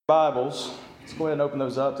Bibles, let's go ahead and open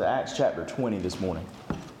those up to Acts chapter 20 this morning.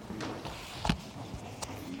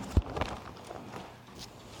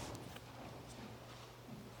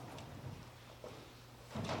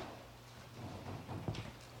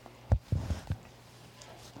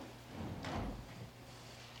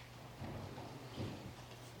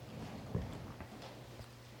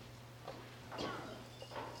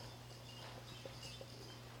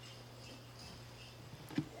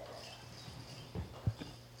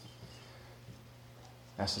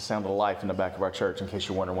 That's the sound of life in the back of our church, in case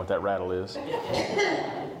you're wondering what that rattle is.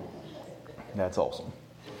 That's awesome.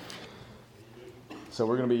 So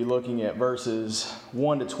we're going to be looking at verses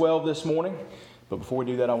 1 to 12 this morning. But before we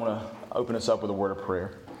do that, I want to open us up with a word of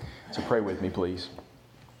prayer. So pray with me, please.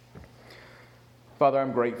 Father,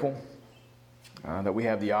 I'm grateful that we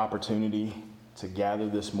have the opportunity to gather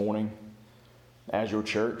this morning as your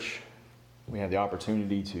church. We have the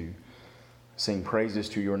opportunity to sing praises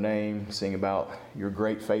to your name, sing about your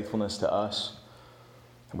great faithfulness to us.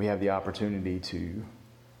 And we have the opportunity to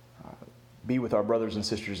be with our brothers and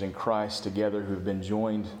sisters in Christ together who have been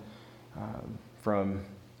joined from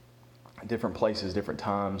different places, different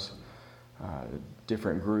times,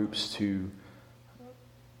 different groups, to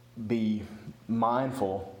be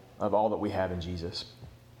mindful of all that we have in Jesus.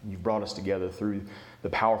 You've brought us together through the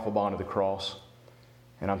powerful bond of the cross,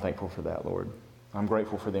 and I'm thankful for that, Lord. I'm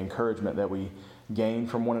grateful for the encouragement that we gain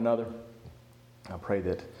from one another. I pray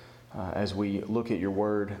that as we look at your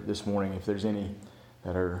word this morning, if there's any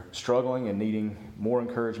that are struggling and needing more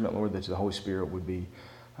encouragement, Lord, that the Holy Spirit would be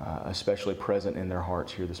especially present in their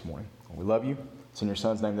hearts here this morning. We love you. It's in your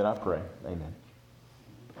Son's name that I pray. Amen.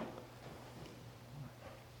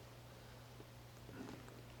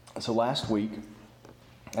 So last week,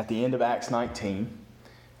 at the end of Acts 19,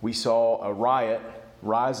 we saw a riot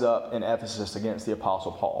rise up in Ephesus against the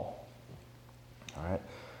Apostle Paul. All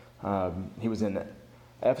right. He was in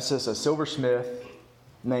Ephesus. A silversmith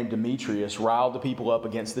named Demetrius riled the people up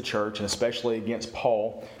against the church, and especially against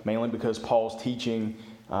Paul, mainly because Paul's teaching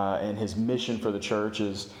and his mission for the church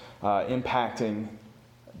is impacting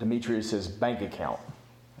Demetrius' bank account.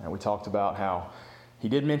 And we talked about how he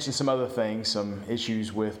did mention some other things, some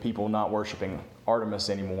issues with people not worshiping Artemis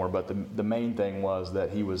anymore, but the main thing was that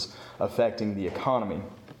he was affecting the economy.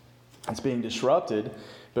 It's being disrupted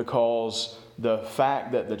because the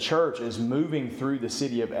fact that the church is moving through the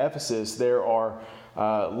city of Ephesus, there are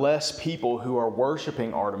less people who are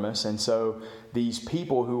worshiping Artemis, and so these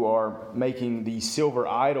people who are making these silver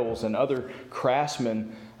idols and other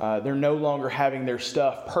craftsmen, they're no longer having their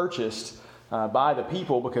stuff purchased by the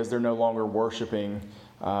people because they're no longer worshiping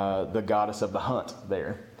the goddess of the hunt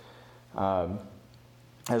there.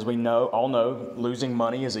 As we all know, losing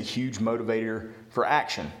money is a huge motivator for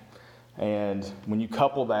action. And when you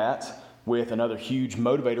couple that with another huge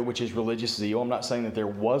motivator, which is religious zeal, I'm not saying that there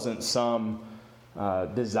wasn't some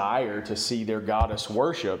desire to see their goddess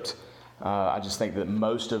worshipped. I just think that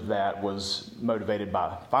most of that was motivated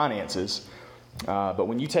by finances. But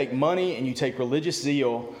when you take money and you take religious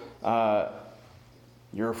zeal,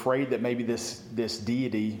 you're afraid that maybe this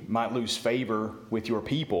deity might lose favor with your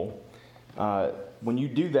people. When you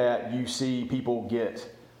do that, you see people get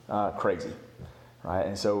crazy, right?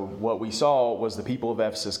 And so what we saw was the people of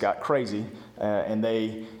Ephesus got crazy, and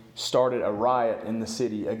they started a riot in the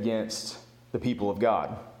city against the people of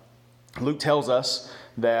God. Luke tells us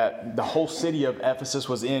that the whole city of Ephesus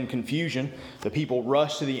was in confusion. The people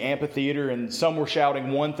rushed to the amphitheater, and some were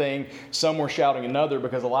shouting one thing, some were shouting another,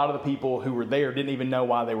 because a lot of the people who were there didn't even know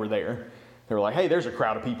why they were there. They were like, hey, there's a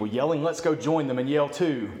crowd of people yelling. Let's go join them and yell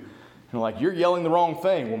too. And like, you're yelling the wrong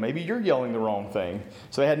thing. Well, maybe you're yelling the wrong thing.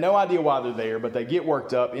 So they had no idea why they're there, but they get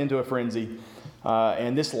worked up into a frenzy.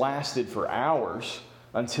 And this lasted for hours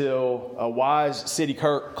until a wise city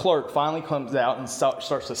clerk finally comes out and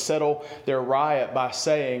starts to settle their riot by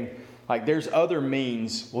saying, like, there's other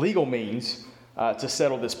means, legal means, to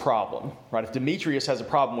settle this problem. Right? If Demetrius has a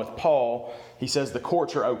problem with Paul, he says the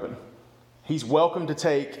courts are open. He's welcome to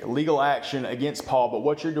take legal action against Paul, but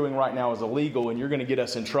what you're doing right now is illegal, and you're going to get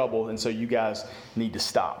us in trouble, and so you guys need to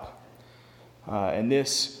stop. And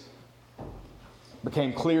this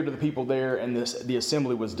became clear to the people there, and the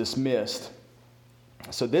assembly was dismissed.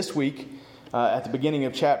 So this week, at the beginning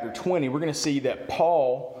of chapter 20, we're going to see that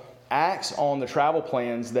Paul acts on the travel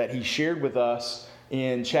plans that he shared with us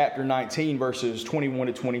in chapter 19, verses 21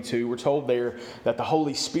 to 22. We're told there that the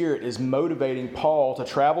Holy Spirit is motivating Paul to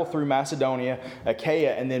travel through Macedonia,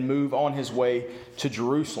 Achaia, and then move on his way to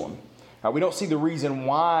Jerusalem. We don't see the reason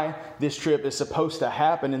why this trip is supposed to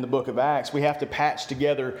happen in the book of Acts. We have to patch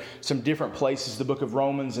together some different places, the book of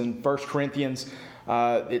Romans and 1 Corinthians.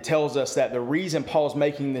 it tells us that the reason Paul's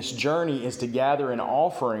making this journey is to gather an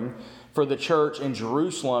offering for the church in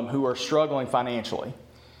Jerusalem who are struggling financially.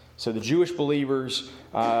 So the Jewish believers,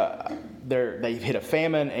 they've hit a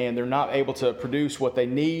famine and they're not able to produce what they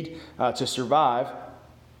need to survive.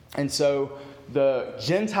 And so the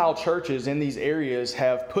Gentile churches in these areas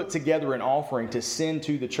have put together an offering to send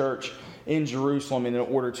to the church in Jerusalem in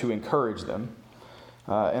order to encourage them.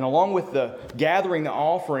 And along with the gathering the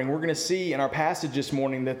offering, we're going to see in our passage this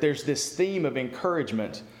morning that there's this theme of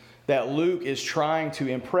encouragement that Luke is trying to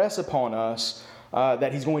impress upon us,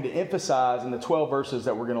 that he's going to emphasize in the 12 verses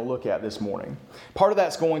that we're going to look at this morning. Part of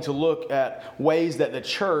that's going to look at ways that the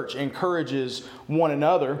church encourages one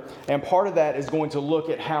another, and part of that is going to look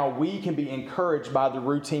at how we can be encouraged by the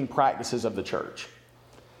routine practices of the church.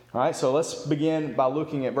 All right, so let's begin by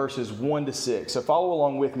looking at verses 1 to 6. So follow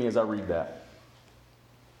along with me as I read that.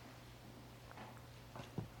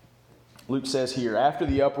 Luke says here, after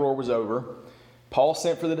the uproar was over, Paul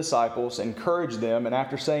sent for the disciples, encouraged them, and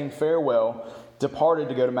after saying farewell, departed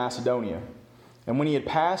to go to Macedonia. And when he had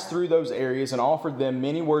passed through those areas and offered them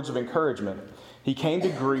many words of encouragement, he came to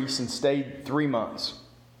Greece and stayed 3 months.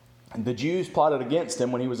 And the Jews plotted against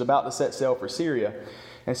him when he was about to set sail for Syria,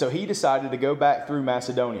 and so he decided to go back through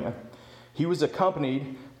Macedonia. He was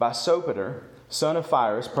accompanied by Sopater, son of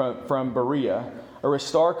Pyrrhus from Berea,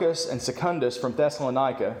 Aristarchus and Secundus from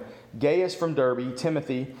Thessalonica, Gaius from Derbe,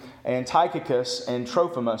 Timothy, and Tychicus and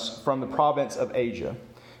Trophimus from the province of Asia.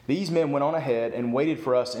 These men went on ahead and waited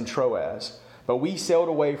for us in Troas, but we sailed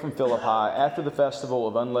away from Philippi after the festival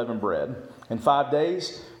of unleavened bread. In 5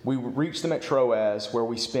 days, we reached them at Troas, where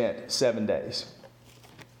we spent 7 days.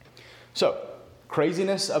 So,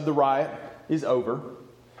 craziness of the riot is over,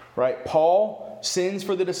 right? Paul sends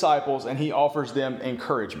for the disciples and he offers them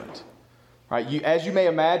encouragement. Right, as you may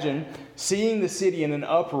imagine, seeing the city in an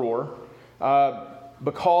uproar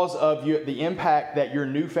because of the impact that your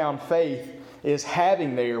newfound faith is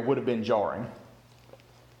having there would have been jarring.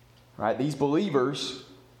 Right, these believers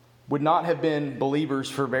would not have been believers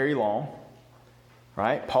for very long.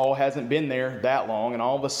 Right, Paul hasn't been there that long, and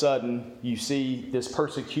all of a sudden you see this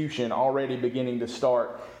persecution already beginning to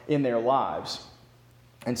start in their lives.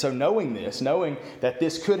 And so knowing that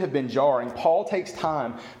this could have been jarring, Paul takes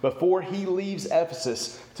time before he leaves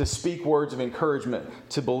Ephesus to speak words of encouragement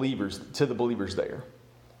to the believers there.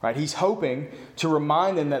 Right? He's hoping to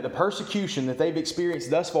remind them that the persecution that they've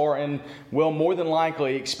experienced thus far and will more than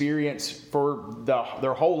likely experience for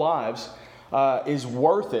their whole lives is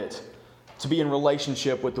worth it to be in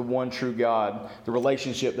relationship with the one true God, the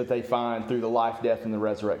relationship that they find through the life, death, and the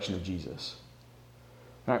resurrection of Jesus.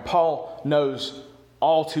 All right, Paul knows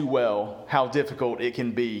all too well how difficult it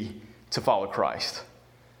can be to follow Christ.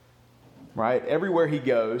 Right? Everywhere he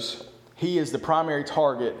goes, he is the primary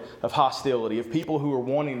target of hostility, of people who are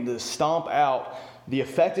wanting to stomp out the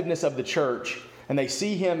effectiveness of the church, and they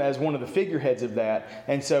see him as one of the figureheads of that,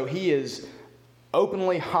 and so he is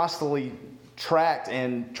openly, hostilely tracked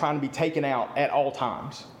and trying to be taken out at all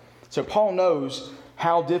times. So Paul knows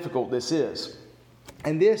how difficult this is.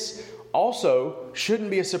 And this also shouldn't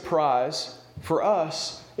be a surprise for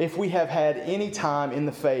us if we have had any time in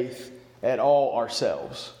the faith at all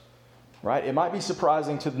ourselves, right? It might be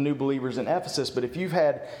surprising to the new believers in Ephesus, but if you've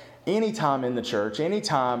had any time in the church, any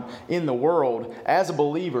time in the world as a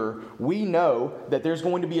believer, we know that there's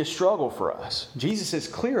going to be a struggle for us. Jesus is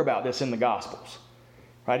clear about this in the Gospels,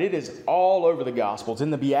 right? It is all over the Gospels,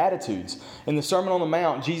 in the Beatitudes. In the Sermon on the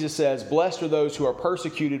Mount, Jesus says, "Blessed are those who are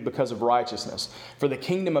persecuted because of righteousness, for the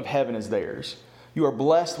kingdom of heaven is theirs. You are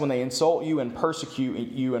blessed when they insult you and persecute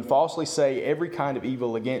you and falsely say every kind of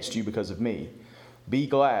evil against you because of me. Be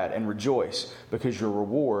glad and rejoice, because your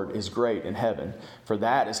reward is great in heaven, for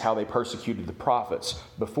that is how they persecuted the prophets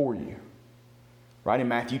before you." Right in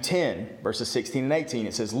Matthew 10, verses 16 and 18,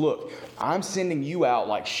 it says, "Look, I'm sending you out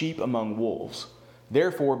like sheep among wolves.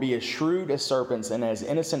 Therefore, be as shrewd as serpents and as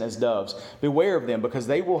innocent as doves. Beware of them, because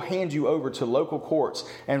they will hand you over to local courts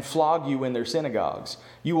and flog you in their synagogues.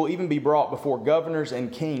 You will even be brought before governors and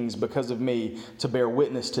kings because of me, to bear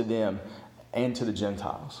witness to them and to the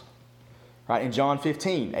Gentiles." Right, in John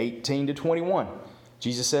 15, 18 to 21,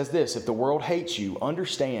 Jesus says this, "If the world hates you,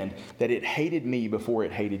 understand that it hated me before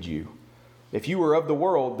it hated you. If you were of the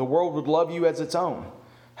world would love you as its own.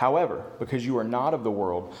 However, because you are not of the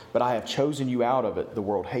world, but I have chosen you out of it, the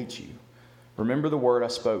world hates you. Remember the word I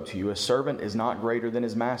spoke to you, a servant is not greater than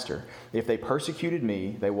his master. If they persecuted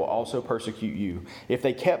me, they will also persecute you. If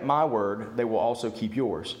they kept my word, they will also keep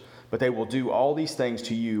yours. But they will do all these things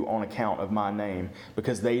to you on account of my name,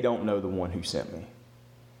 because they don't know the one who sent me."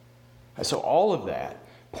 So all of that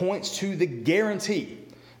points to the guarantee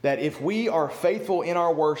that if we are faithful in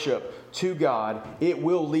our worship to God, it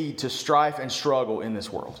will lead to strife and struggle in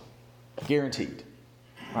this world. Guaranteed.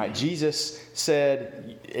 Right? Jesus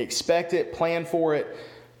said, expect it, plan for it,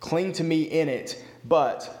 cling to me in it.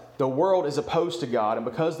 But the world is opposed to God, and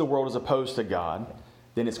because the world is opposed to God,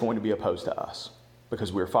 then it's going to be opposed to us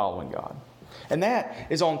because we're following God. And that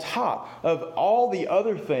is on top of all the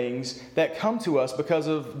other things that come to us because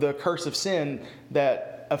of the curse of sin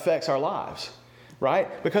that affects our lives.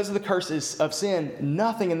 Right? Because of the curse of sin,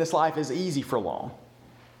 nothing in this life is easy for long.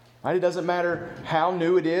 Right? It doesn't matter how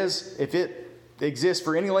new it is. If it exists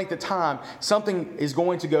for any length of time, something is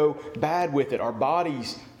going to go bad with it. Our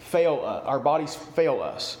bodies fail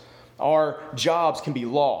us. Our jobs can be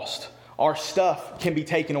lost. Our stuff can be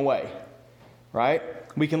taken away. Right?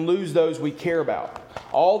 We can lose those we care about.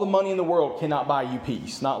 All the money in the world cannot buy you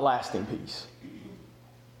peace, not lasting peace.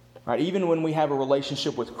 Right? Even when we have a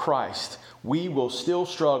relationship with Christ, we will still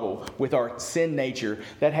struggle with our sin nature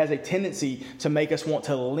that has a tendency to make us want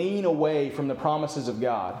to lean away from the promises of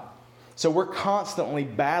God. So we're constantly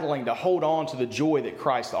battling to hold on to the joy that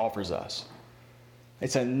Christ offers us.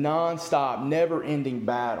 It's a nonstop, never-ending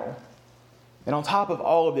battle. And on top of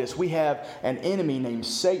all of this, we have an enemy named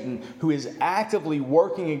Satan who is actively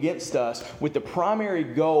working against us with the primary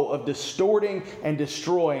goal of distorting and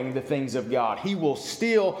destroying the things of God. He will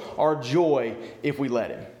steal our joy if we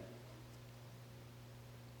let him.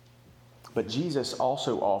 But Jesus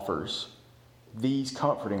also offers these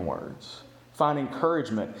comforting words. Find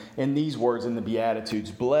encouragement in these words in the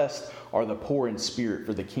Beatitudes. Blessed are the poor in spirit,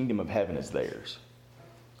 for the kingdom of heaven is theirs.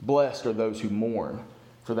 Blessed are those who mourn,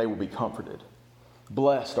 for they will be comforted.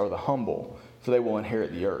 Blessed are the humble, for they will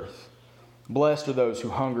inherit the earth. Blessed are those who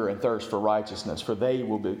hunger and thirst for righteousness, for they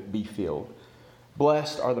will be filled.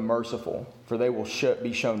 Blessed are the merciful, for they will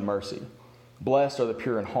be shown mercy. Blessed are the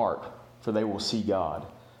pure in heart, for they will see God.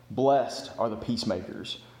 Blessed are the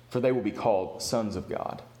peacemakers, for they will be called sons of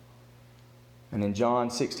God. And in John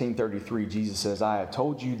 16:33, Jesus says, I have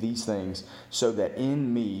told you these things so that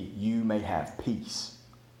in me you may have peace.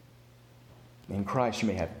 In Christ you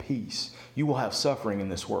may have peace. You will have suffering in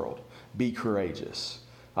this world. Be courageous.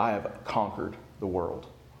 I have conquered the world.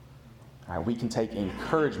 All right, we can take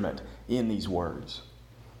encouragement in these words.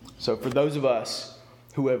 So for those of us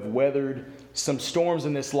who have weathered some storms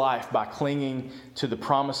in this life by clinging to the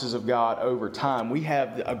promises of God over time, we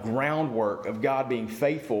have a groundwork of God being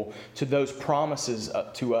faithful to those promises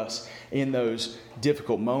to us in those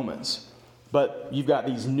difficult moments. But you've got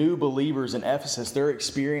these new believers in Ephesus. They're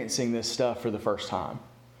experiencing this stuff for the first time.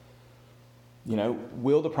 You know,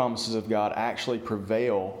 will the promises of God actually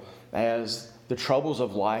prevail as the troubles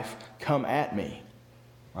of life come at me?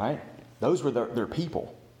 Right? Those were their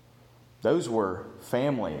people. Those were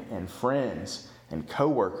family and friends and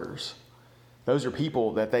co-workers. Those are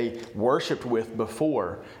people that they worshiped with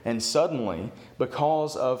before. And suddenly,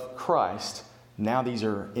 because of Christ, now these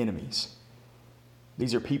are enemies.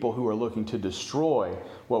 These are people who are looking to destroy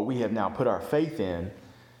what we have now put our faith in.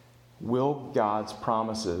 Will God's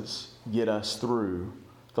promises get us through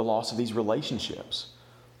the loss of these relationships?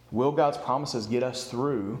 Will God's promises get us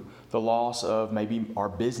through the loss of maybe our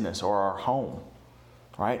business or our home?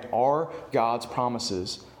 Right? Are God's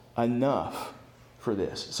promises enough for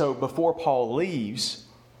this? So before Paul leaves,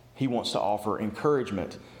 he wants to offer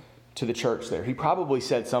encouragement to the church there. He probably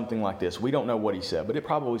said something like this. We don't know what he said, but it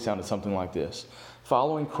probably sounded something like this.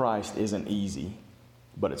 Following Christ isn't easy,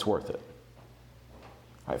 but it's worth it.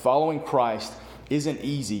 Right? Following Christ isn't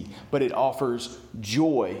easy, but it offers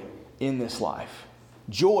joy in this life.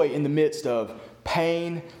 Joy in the midst of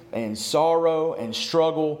pain and sorrow and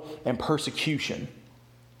struggle and persecution.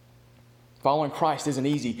 Following Christ isn't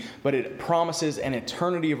easy, but it promises an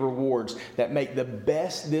eternity of rewards that make the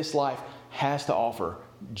best this life has to offer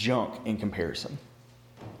junk in comparison.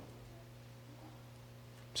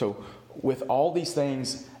 So, with all these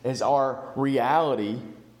things as our reality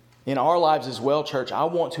in our lives as well, church, I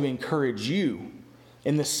want to encourage you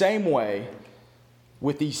in the same way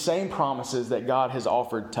with these same promises that God has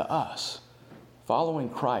offered to us. Following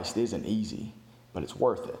Christ isn't easy, but it's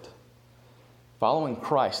worth it. Following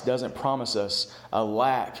Christ doesn't promise us a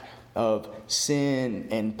lack of sin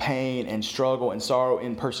and pain and struggle and sorrow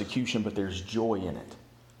and persecution, but there's joy in it.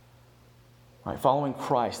 Right? Following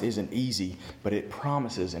Christ isn't easy, but it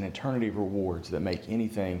promises an eternity of rewards that make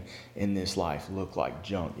anything in this life look like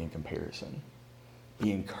junk in comparison.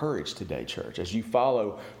 Be encouraged today, church, as you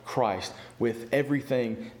follow Christ with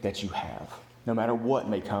everything that you have, no matter what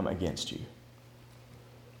may come against you.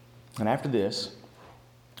 And after this,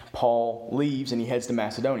 Paul leaves and he heads to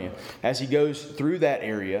Macedonia. As he goes through that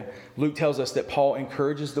area, Luke tells us that Paul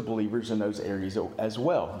encourages the believers in those areas as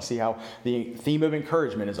well. You see how the theme of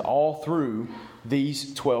encouragement is all through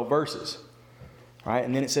these 12 verses. All right,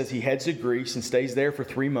 and then it says he heads to Greece and stays there for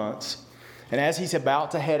 3 months. And as he's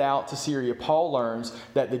about to head out to Syria, Paul learns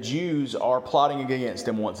that the Jews are plotting against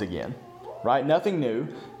him once again. Right? Nothing new,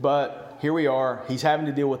 but here we are. He's having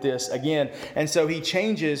to deal with this again. And so he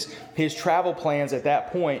changes his travel plans at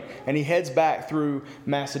that point, and he heads back through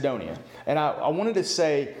Macedonia. And I wanted to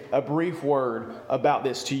say a brief word about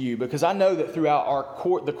this to you, because I know that throughout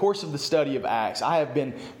the course of the study of Acts, I have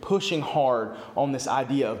been pushing hard on this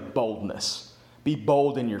idea of boldness. Be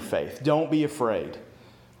bold in your faith. Don't be afraid.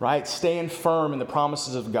 Right? Stand firm in the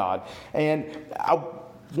promises of God. And I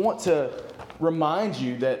want to remind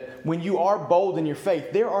you that when you are bold in your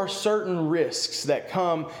faith, there are certain risks that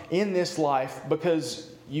come in this life,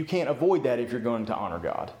 because you can't avoid that if you're going to honor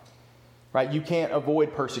God. Right? You can't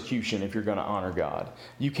avoid persecution if you're going to honor God.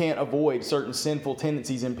 You can't avoid certain sinful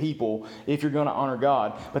tendencies in people if you're going to honor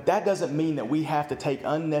God. But that doesn't mean that we have to take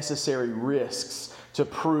unnecessary risks to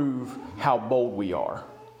prove how bold we are.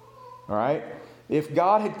 All right? If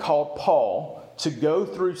God had called Paul to go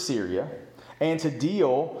through Syria and to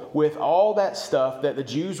deal with all that stuff that the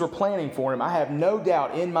Jews were planning for him, I have no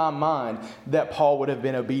doubt in my mind that Paul would have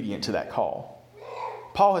been obedient to that call.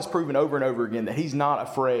 Paul has proven over and over again that he's not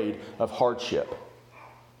afraid of hardship.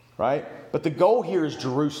 Right? But the goal here is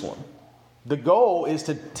Jerusalem. The goal is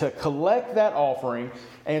to collect that offering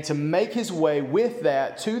and to make his way with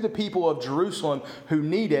that to the people of Jerusalem who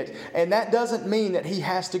need it. And that doesn't mean that he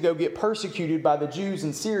has to go get persecuted by the Jews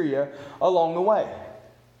in Syria along the way.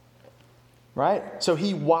 Right? So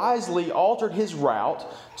he wisely altered his route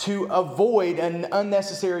to avoid an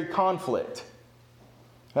unnecessary conflict.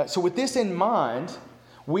 Right? So with this in mind,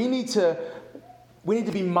 we need to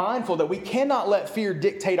be mindful that we cannot let fear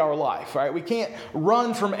dictate our life, right? We can't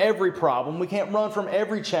run from every problem. We can't run from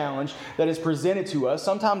every challenge that is presented to us.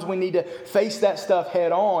 Sometimes we need to face that stuff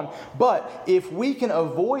head on. But if we can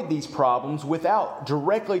avoid these problems without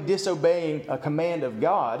directly disobeying a command of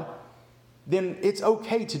God, then it's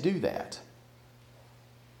okay to do that.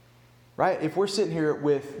 Right? If we're sitting here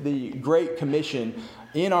with the Great Commission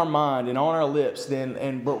in our mind and on our lips,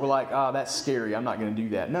 but we're like, that's scary. I'm not going to do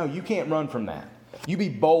that. No, you can't run from that. You be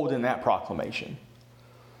bold in that proclamation,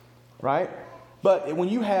 right? But when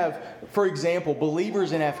you have, for example,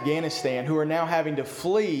 believers in Afghanistan who are now having to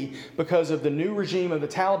flee because of the new regime of the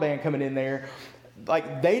Taliban coming in there,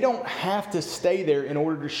 like they don't have to stay there in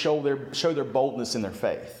order to show their boldness in their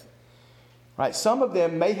faith, right? Some of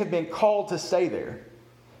them may have been called to stay there.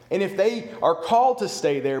 And if they are called to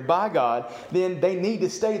stay there by God, then they need to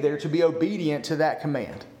stay there to be obedient to that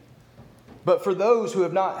command. But for those who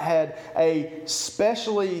have not had a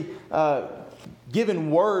specially given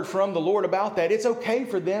word from the Lord about that, it's okay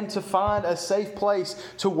for them to find a safe place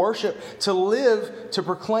to worship, to live, to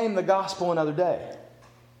proclaim the gospel another day.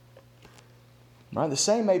 Right? The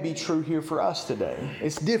same may be true here for us today.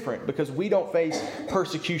 It's different because we don't face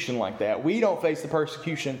persecution like that. We don't face the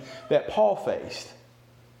persecution that Paul faced.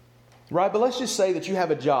 Right? But let's just say that you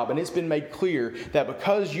have a job and it's been made clear that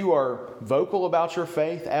because you are vocal about your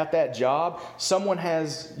faith at that job, someone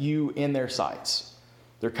has you in their sights.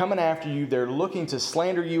 They're coming after you. They're looking to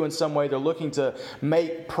slander you in some way. They're looking to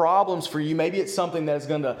make problems for you. Maybe it's something that's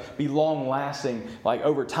going to be long lasting, like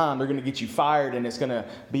over time. They're going to get you fired and it's going to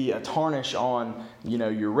be a tarnish on,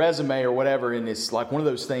 your resume or whatever. And it's like one of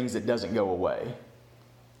those things that doesn't go away.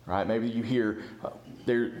 Right? Maybe you hear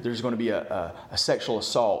there's going to be a sexual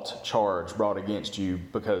assault charge brought against you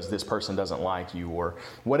because this person doesn't like you or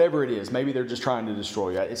whatever it is. Maybe they're just trying to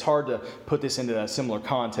destroy you. It's hard to put this into a similar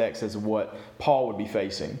context as what Paul would be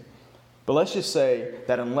facing. But let's just say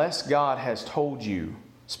that unless God has told you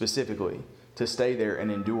specifically to stay there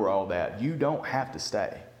and endure all that, you don't have to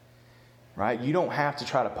stay. Right? You don't have to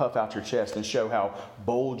try to puff out your chest and show how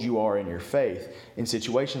bold you are in your faith in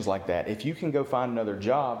situations like that. If you can go find another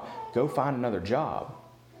job, go find another job.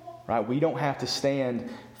 Right? We don't have to stand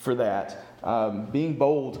for that. Being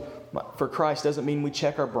bold for Christ doesn't mean we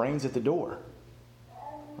check our brains at the door.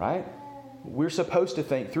 Right? We're supposed to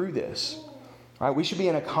think through this. Right? We should be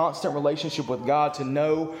in a constant relationship with God to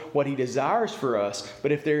know what He desires for us.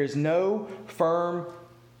 But if there is no firm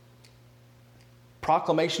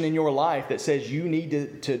proclamation in your life that says you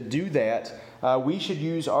need to do that, we should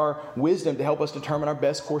use our wisdom to help us determine our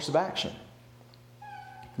best course of action.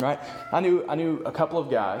 Right? I knew a couple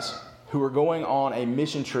of guys who were going on a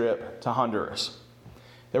mission trip to Honduras.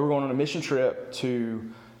 They were going on a mission trip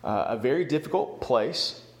to a very difficult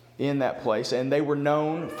place in that place, and they were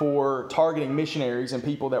known for targeting missionaries and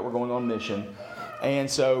people that were going on mission. And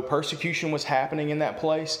so persecution was happening in that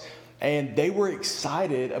place, and they were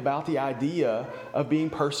excited about the idea of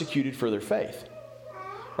being persecuted for their faith.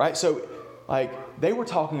 Right? So, they were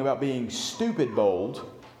talking about being stupid bold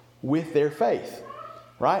with their faith.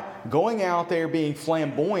 Right? Going out there being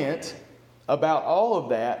flamboyant about all of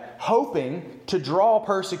that, hoping to draw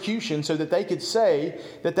persecution so that they could say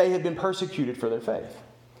that they had been persecuted for their faith.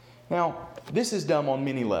 Now, this is dumb on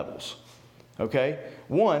many levels. Okay?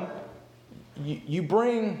 One, you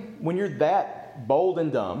bring, when you're that bold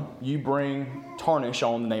and dumb, you bring tarnish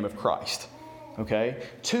on the name of Christ. Okay?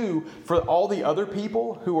 Two, for all the other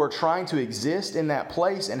people who are trying to exist in that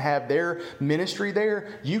place and have their ministry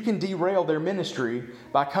there, you can derail their ministry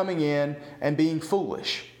by coming in and being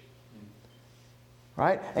foolish.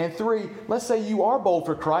 Right? And three, let's say you are bold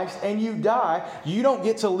for Christ and you die, you don't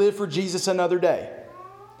get to live for Jesus another day.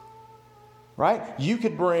 Right? You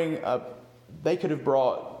could they could have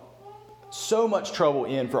brought so much trouble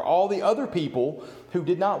in for all the other people who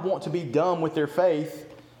did not want to be dumb with their faith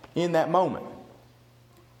in that moment.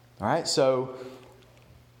 All right, so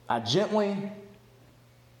I gently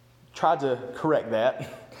tried to correct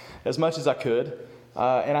that as much as I could.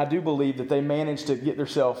 And I do believe that they managed to get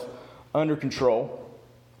themselves under control.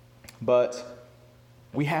 But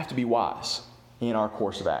we have to be wise in our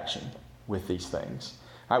course of action with these things.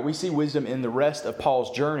 All right, we see wisdom in the rest of Paul's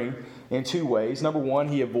journey in two ways. Number one,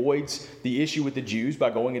 he avoids the issue with the Jews by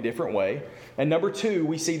going a different way. And number two,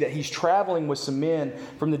 we see that he's traveling with some men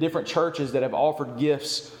from the different churches that have offered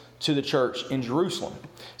gifts to the church in Jerusalem.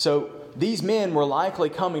 So these men were likely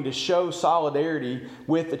coming to show solidarity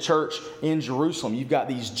with the church in Jerusalem. You've got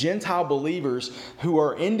these Gentile believers who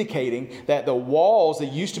are indicating that the walls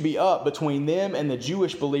that used to be up between them and the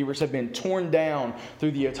Jewish believers have been torn down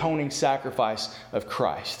through the atoning sacrifice of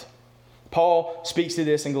Christ. Paul speaks to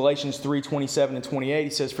this in Galatians 3:27 and 28. He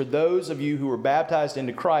says, "For those of you who were baptized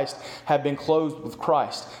into Christ have been clothed with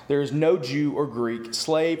Christ. There is no Jew or Greek,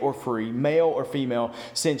 slave or free, male or female,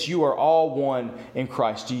 since you are all one in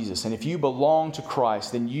Christ Jesus. And if you belong to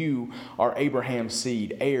Christ, then you are Abraham's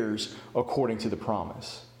seed, heirs according to the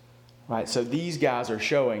promise." Right? So these guys are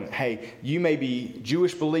showing, hey, you may be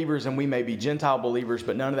Jewish believers and we may be Gentile believers,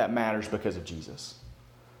 but none of that matters because of Jesus.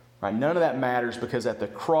 Right? None of that matters because at the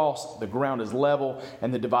cross, the ground is level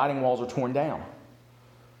and the dividing walls are torn down.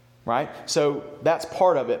 Right? So that's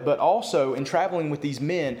part of it. But also in traveling with these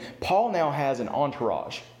men, Paul now has an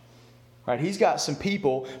entourage. Right? He's got some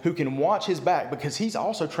people who can watch his back because he's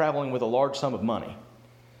also traveling with a large sum of money.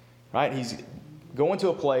 Right? He's going to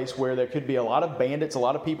a place where there could be a lot of bandits, a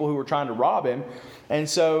lot of people who are trying to rob him. And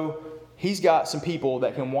so he's got some people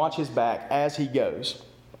that can watch his back as he goes.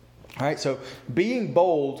 All right, so being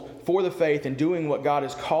bold for the faith and doing what God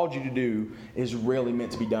has called you to do is really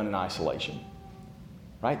meant to be done in isolation.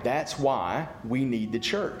 Right? That's why we need the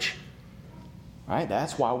church. Right?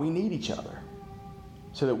 That's why we need each other.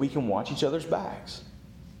 So that we can watch each other's backs.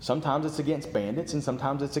 Sometimes it's against bandits and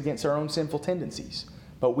sometimes it's against our own sinful tendencies.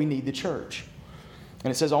 But we need the church.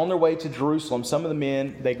 And it says on their way to Jerusalem, some of the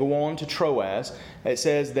men, they go on to Troas. It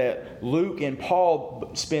says that Luke and Paul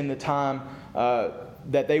spend the time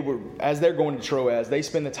as they're going to Troas, they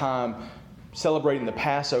spend the time celebrating the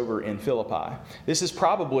Passover in Philippi. This is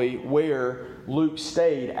probably where Luke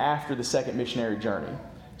stayed after the second missionary journey.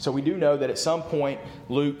 So we do know that at some point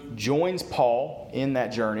Luke joins Paul in that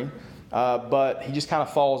journey, but he just kind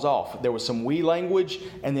of falls off. There was some we language,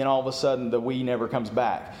 and then all of a sudden the we never comes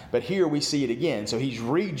back. But here we see it again. So he's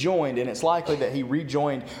rejoined, and it's likely that he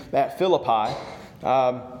rejoined at Philippi.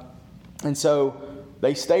 And so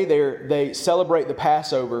they stay there, they celebrate the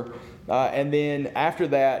Passover, and then after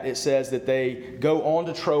that it says that they go on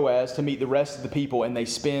to Troas to meet the rest of the people, and they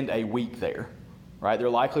spend a week there. Right? They're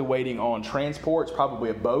likely waiting on transports, probably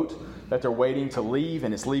a boat that they're waiting to leave,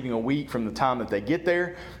 and it's leaving a week from the time that they get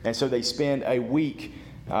there. And so they spend a week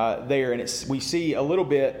there, and we see a little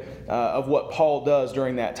bit of what Paul does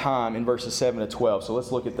during that time in verses 7 to 12. So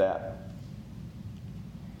let's look at that.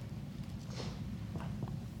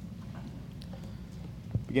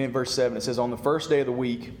 Beginning in verse 7, it says, "On the first day of the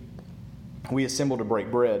week, we assembled to break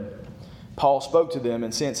bread. Paul spoke to them,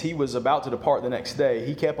 and since he was about to depart the next day,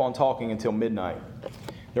 he kept on talking until midnight.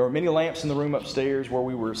 There were many lamps in the room upstairs where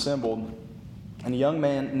we were assembled, and a young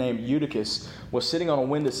man named Eutychus was sitting on a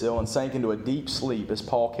windowsill and sank into a deep sleep as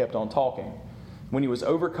Paul kept on talking. When he was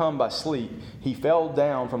overcome by sleep, he fell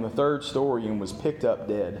down from the third story and was picked up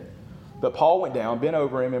dead. But Paul went down, bent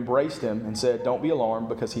over him, embraced him, and said, 'Don't be alarmed,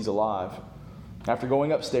 because he's alive.' After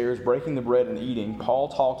going upstairs, breaking the bread and eating, Paul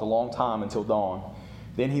talked a long time until dawn.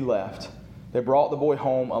 Then he left. They brought the boy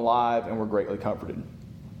home alive and were greatly comforted.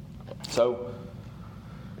 So,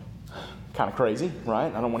 kind of crazy,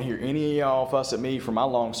 right? I don't want to hear any of y'all fuss at me for my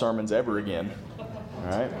long sermons ever again. All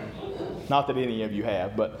right? Not that any of you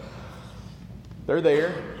have, but they're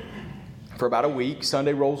there for about a week.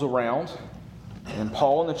 Sunday rolls around, and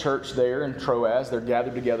Paul and the church there in Troas, they're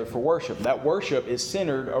gathered together for worship. That worship is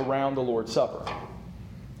centered around the Lord's Supper.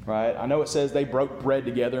 Right? I know it says they broke bread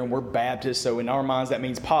together, and we're Baptists, so in our minds that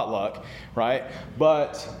means potluck, right?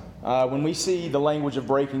 But when we see the language of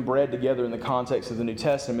breaking bread together in the context of the New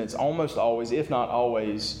Testament, it's almost always, if not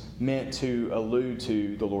always, meant to allude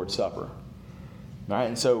to the Lord's Supper. Right?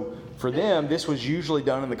 And so for them, this was usually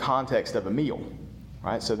done in the context of a meal.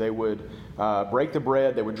 Right? So they would break the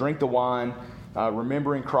bread, they would drink the wine,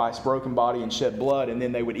 remembering Christ's broken body and shed blood, and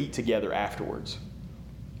then they would eat together afterwards.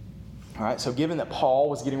 All right, so given that Paul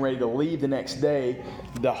was getting ready to leave the next day,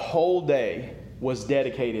 the whole day was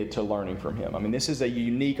dedicated to learning from him. I mean, this is a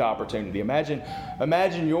unique opportunity.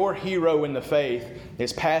 Imagine your hero in the faith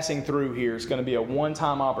is passing through here. It's going to be a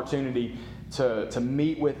one-time opportunity to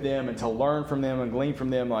meet with them and to learn from them and glean from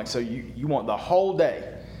them. Like, so you want the whole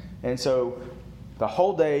day. And so the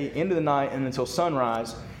whole day into the night and until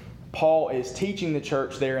sunrise, Paul is teaching the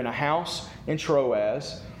church there in a house in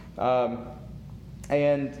Troas.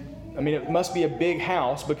 And I mean, it must be a big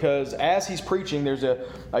house because as he's preaching, there's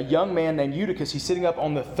a young man named Eutychus. He's sitting up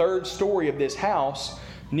on the third story of this house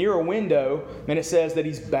near a window, and it says that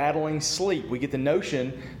he's battling sleep. We get the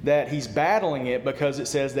notion that he's battling it because it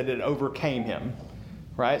says that it overcame him,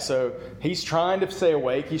 right? So he's trying to stay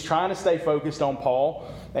awake. He's trying to stay focused on Paul.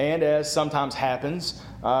 And as sometimes happens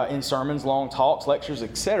in sermons, long talks, lectures,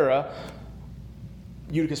 etc.,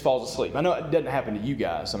 Eutychus falls asleep. I know it doesn't happen to you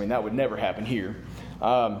guys. I mean, that would never happen here.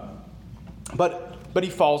 But he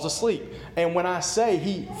falls asleep. And when I say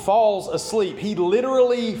he falls asleep, he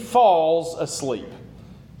literally falls asleep.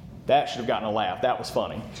 That should have gotten a laugh. That was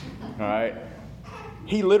funny. All right.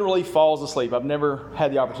 He literally falls asleep. I've never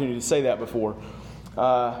had the opportunity to say that before.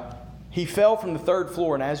 He fell from the third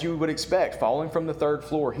floor, and as you would expect, falling from the third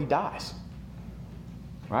floor, he dies.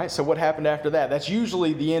 Right? So what happened after that? That's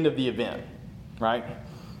usually the end of the event. Right?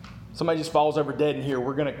 Somebody just falls over dead in here.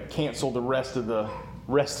 We're going to cancel the rest of the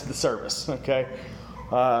service, okay?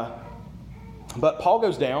 But Paul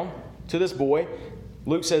goes down to this boy.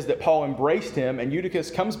 Luke says that Paul embraced him, and Eutychus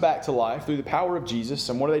comes back to life through the power of Jesus.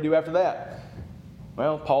 And what do they do after that?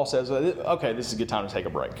 Well, Paul says, okay, this is a good time to take a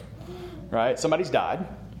break, right? Somebody's died.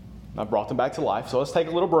 I brought them back to life, so let's take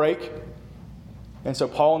a little break. And so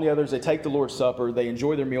Paul and the others, they take the Lord's Supper, they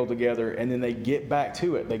enjoy their meal together, and then they get back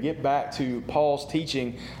to it. They get back to Paul's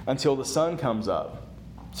teaching until the sun comes up.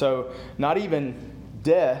 So not even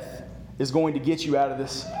death is going to get you out of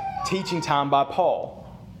this teaching time by Paul.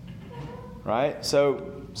 Right?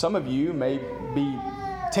 So some of you may be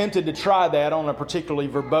tempted to try that on a particularly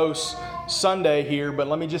verbose Sunday here, but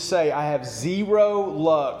let me just say I have zero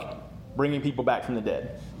luck bringing people back from the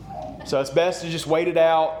dead. So it's best to just wait it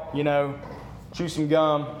out, chew some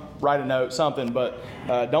gum, write a note, something, but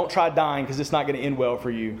don't try dying because it's not going to end well for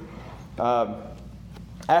you.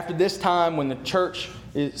 After this time, when the church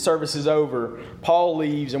service is over, Paul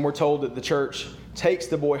leaves, and we're told that the church takes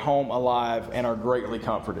the boy home alive and are greatly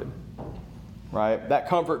comforted. Right? That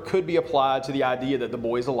comfort could be applied to the idea that the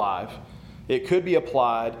boy's alive. It could be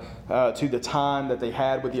applied to the time that they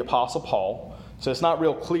had with the Apostle Paul. So it's not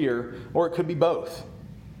real clear, or it could be both.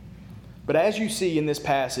 But as you see in this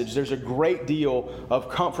passage, there's a great deal of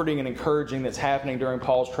comforting and encouraging that's happening during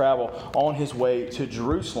Paul's travel on his way to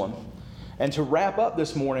Jerusalem. And to wrap up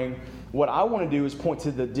this morning, what I want to do is point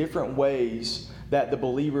to the different ways that the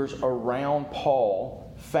believers around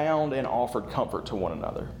Paul found and offered comfort to one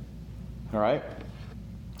another. All right?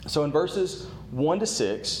 So in verses 1 to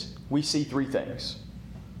 6, we see three things.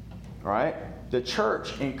 All right? The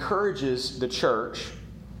church encourages the church,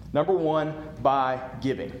 number one, by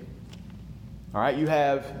giving. All right? You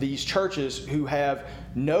have these churches who have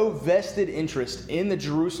no vested interest in the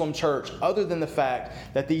Jerusalem church other than the fact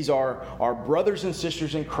that these are our brothers and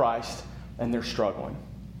sisters in Christ, and they're struggling.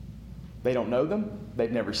 They don't know them.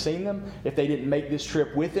 They've never seen them. If they didn't make this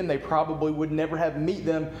trip with them, they probably would never have met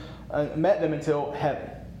them until heaven.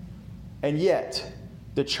 And yet,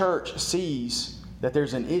 the church sees that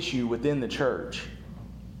there's an issue within the church,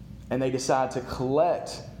 and they decide to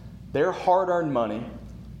collect their hard-earned money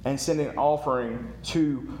and send an offering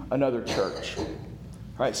to another church.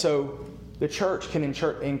 Right? So the church can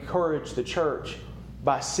encourage the church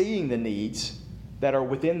by seeing the needs that are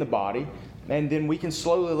within the body And then we can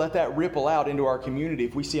slowly let that ripple out into our community.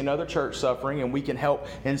 If we see another church suffering and we can help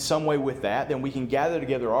in some way with that, then we can gather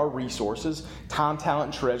together our resources, time, talent,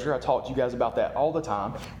 and treasure. I talk to you guys about that all the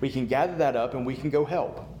time. We can gather that up and we can go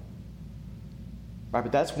help. Right,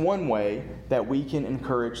 but that's one way that we can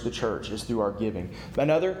encourage the church, is through our giving.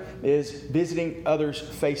 Another is visiting others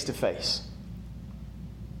face to face.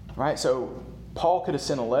 Right, so Paul could have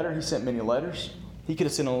sent a letter. He sent many letters. He could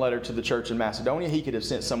have sent a letter to the church in Macedonia. He could have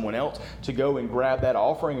sent someone else to go and grab that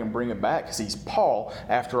offering and bring it back, because he's Paul.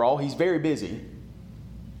 After all, he's very busy.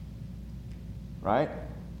 Right?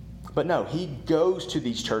 But no, he goes to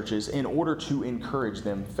these churches in order to encourage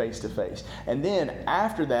them face to face. And then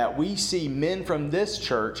after that, we see men from this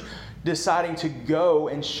church deciding to go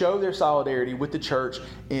and show their solidarity with the church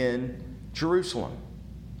in Jerusalem.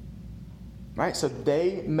 Right? So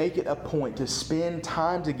they make it a point to spend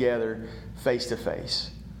time together face to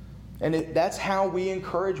face. And that's how we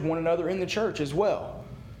encourage one another in the church as well.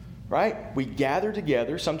 Right? We gather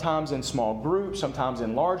together, sometimes in small groups, sometimes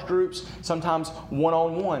in large groups, sometimes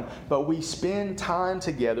one-on-one. But we spend time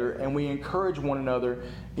together and we encourage one another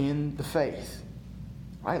in the faith.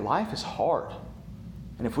 Right? Life is hard.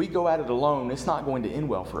 And if we go at it alone, it's not going to end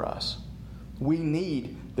well for us. We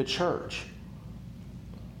need the church.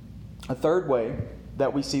 A third way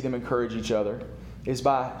that we see them encourage each other is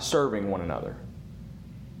by serving one another.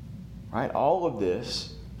 Right? All of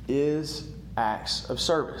this is acts of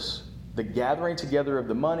service. The gathering together of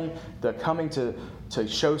the money, the coming to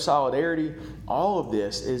show solidarity, all of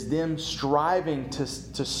this is them striving to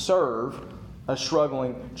serve a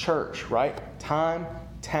struggling church, right? Time,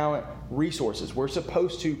 talent, resources. We're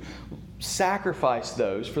supposed to sacrifice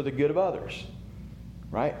those for the good of others,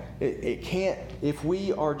 right? It can't, if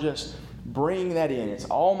we are just bring that in, it's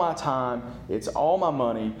all my time, it's all my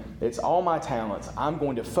money, it's all my talents, I'm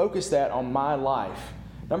going to focus that on my life.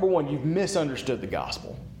 Number one, you've misunderstood the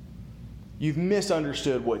gospel. You've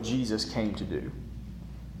misunderstood what Jesus came to do.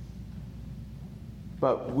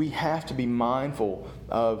 But we have to be mindful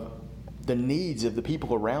of the needs of the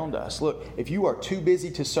people around us. Look, if you are too busy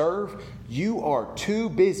to serve, you are too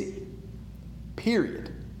busy.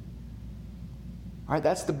 Period. All right,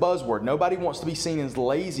 that's the buzzword. Nobody wants to be seen as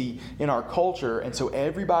lazy in our culture, and so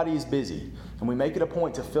everybody is busy. And we make it a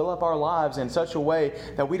point to fill up our lives in such a way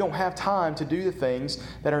that we don't have time to do the things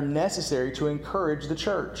that are necessary to encourage the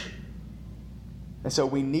church. And so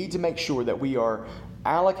we need to make sure that we are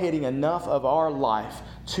allocating enough of our life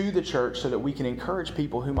to the church so that we can encourage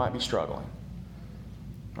people who might be struggling.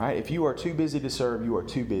 All right? If you are too busy to serve, you are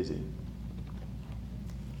too busy.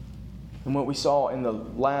 And what we saw in the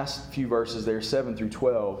last few verses there, 7 through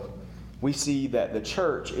 12, we see that the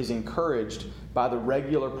church is encouraged by the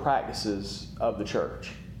regular practices of the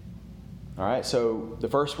church. All right, so the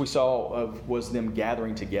first we saw was them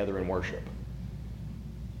gathering together in worship.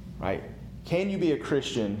 Right? Can you be a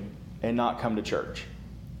Christian and not come to church?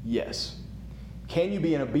 Yes. Can you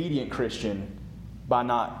be an obedient Christian by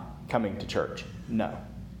not coming to church? No.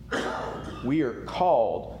 We are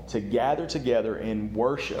called to gather together in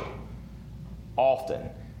worship often.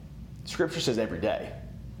 Scripture says every day,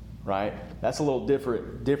 right? That's a little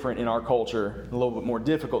different in our culture, a little bit more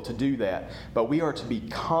difficult to do that. But we are to be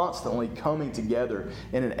constantly coming together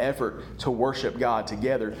in an effort to worship God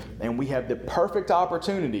together. And we have the perfect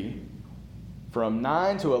opportunity from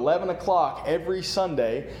 9 to 11 o'clock every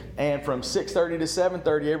Sunday, and from 6:30 to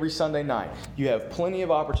 7:30 every Sunday night. You have plenty of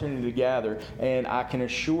opportunity to gather, and I can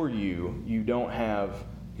assure you, you don't have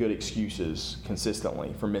good excuses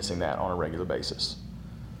consistently for missing that on a regular basis.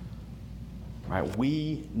 Right?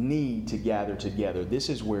 We need to gather together. This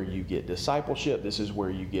is where you get discipleship. This is where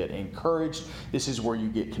you get encouraged. This is where you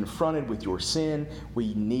get confronted with your sin.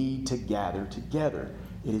 We need to gather together.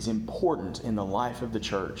 It is important in the life of the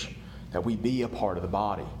church that we be a part of the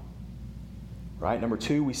body. Right? Number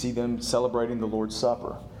 2, we see them celebrating the Lord's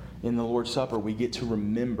Supper. In the Lord's Supper, we get to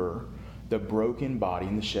remember the broken body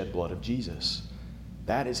and the shed blood of Jesus.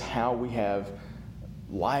 That is how we have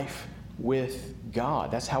life with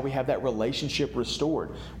God. That's how we have that relationship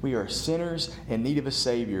restored. We are sinners in need of a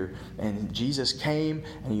Savior, and Jesus came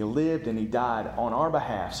and He lived and He died on our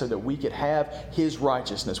behalf so that we could have His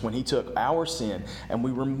righteousness when He took our sin, and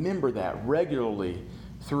we remember that regularly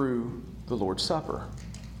through the Lord's Supper.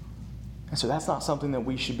 And so that's not something that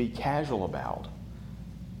we should be casual about.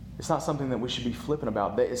 It's not something that we should be flippant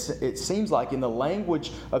about. It seems like in the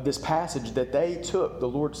language of this passage that they took the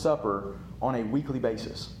Lord's Supper on a weekly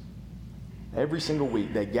basis. Every single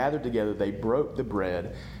week they gathered together, they broke the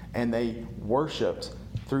bread, and they worshiped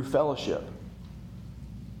through fellowship.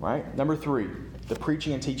 Right? Number 3, the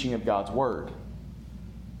preaching and teaching of God's Word.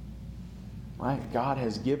 Right? God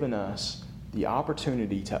has given us the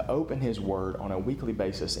opportunity to open His Word on a weekly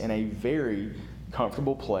basis in a very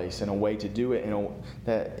comfortable place, in a way to do it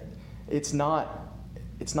that it's not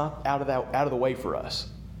out of the way for us,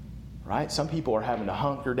 right? Some people are having to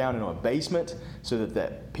hunker down in a basement so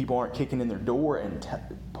that people aren't kicking in their door and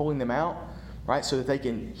pulling them out, right? So that they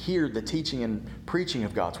can hear the teaching and preaching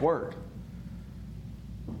of God's Word,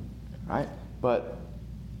 right? But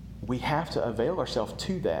we have to avail ourselves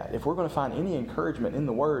to that. If we're going to find any encouragement in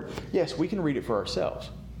the Word, yes, we can read it for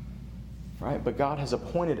ourselves, right? But God has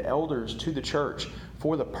appointed elders to the church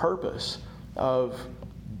for the purpose of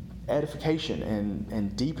edification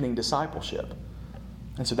and deepening discipleship.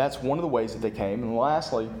 And so that's one of the ways that they came. And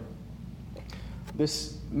lastly,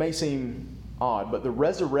 this may seem odd, but the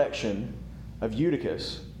resurrection of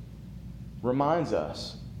Eutychus reminds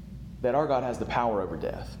us that our God has the power over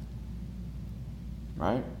death,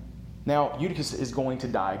 right? Now, Eutychus is going to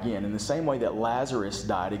die again in the same way that Lazarus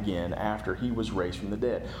died again after he was raised from the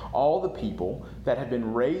dead. All the people that have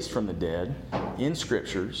been raised from the dead in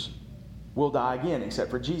Scriptures will die again except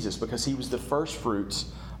for Jesus, because He was the first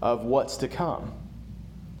fruits of what's to come.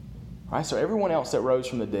 Right? So everyone else that rose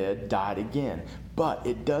from the dead died again. But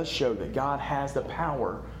it does show that God has the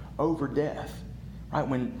power over death. Right?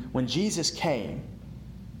 When Jesus came,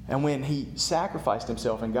 and when He sacrificed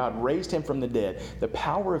Himself and God raised Him from the dead, the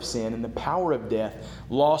power of sin and the power of death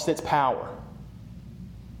lost its power.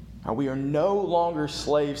 Now, we are no longer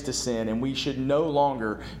slaves to sin, and we should no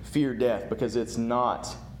longer fear death, because it's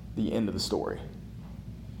not the end of the story.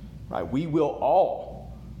 Right? We will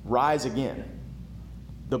all rise again.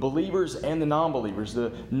 The believers and the non-believers.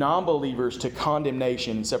 The non-believers to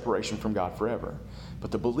condemnation and separation from God forever.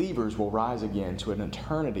 But the believers will rise again to an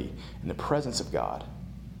eternity in the presence of God.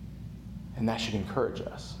 And that should encourage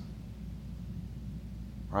us.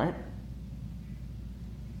 Right?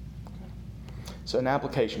 So, an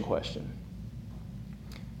application question.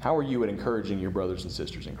 How are you at encouraging your brothers and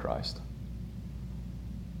sisters in Christ?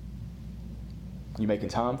 You making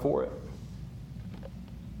time for it?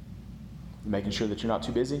 You making sure that you're not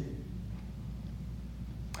too busy?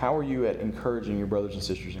 How are you at encouraging your brothers and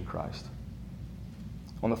sisters in Christ?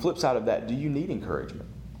 On the flip side of that, do you need encouragement?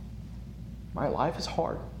 My life is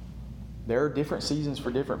hard. There are different seasons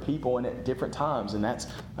for different people and at different times, and that's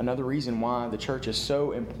another reason why the church is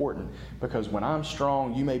so important, because when I'm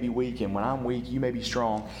strong, you may be weak, and when I'm weak, you may be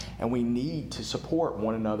strong, and we need to support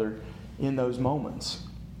one another in those moments.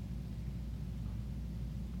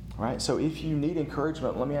 Right? So if you need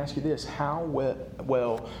encouragement, let me ask you this. How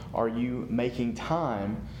well are you making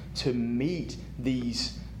time to meet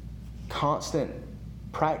these constant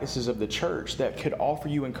practices of the church that could offer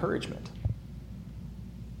you encouragement?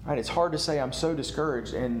 Right? It's hard to say I'm so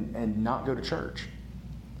discouraged and not go to church.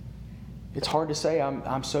 It's hard to say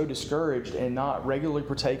I'm so discouraged and not regularly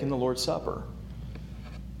partake in the Lord's Supper.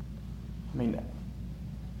 I mean,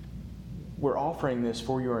 we're offering this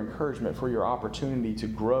for your encouragement, for your opportunity to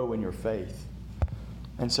grow in your faith.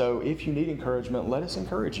 And so if you need encouragement, let us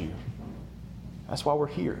encourage you. That's why we're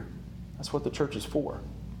here. That's what the church is for.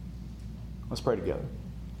 Let's pray together.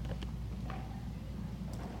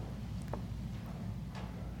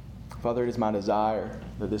 Father, it is my desire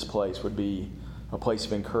that this place would be a place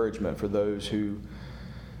of encouragement for those who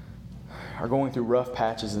are going through rough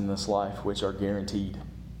patches in this life, which are guaranteed.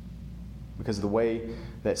 Because of the way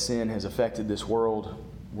that sin has affected this world,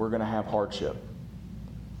 we're going to have hardship.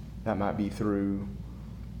 That might be through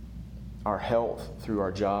our health, through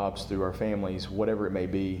our jobs, through our families, whatever it may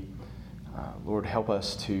be. Lord, help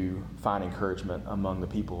us to find encouragement among the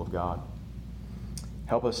people of God.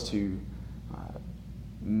 Help us to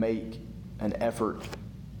make an effort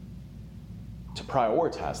to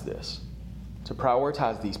prioritize this, to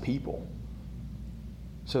prioritize these people,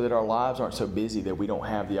 so that our lives aren't so busy that we don't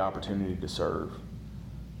have the opportunity to serve.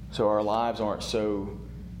 So our lives aren't so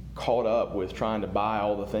caught up with trying to buy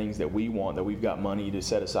all the things that we want, that we've got money to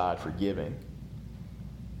set aside for giving.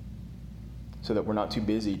 So that we're not too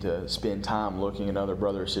busy to spend time looking another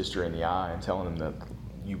brother or sister in the eye and telling them that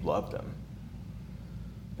you love them,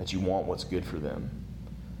 that you want what's good for them.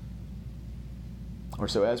 Or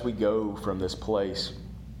so as we go from this place,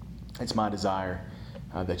 it's my desire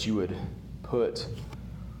that you would put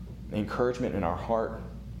encouragement in our heart,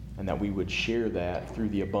 and that we would share that through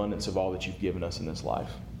the abundance of all that you've given us in this life.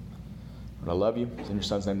 Lord, I love you. It's in your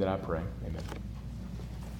Son's name that I pray. Amen.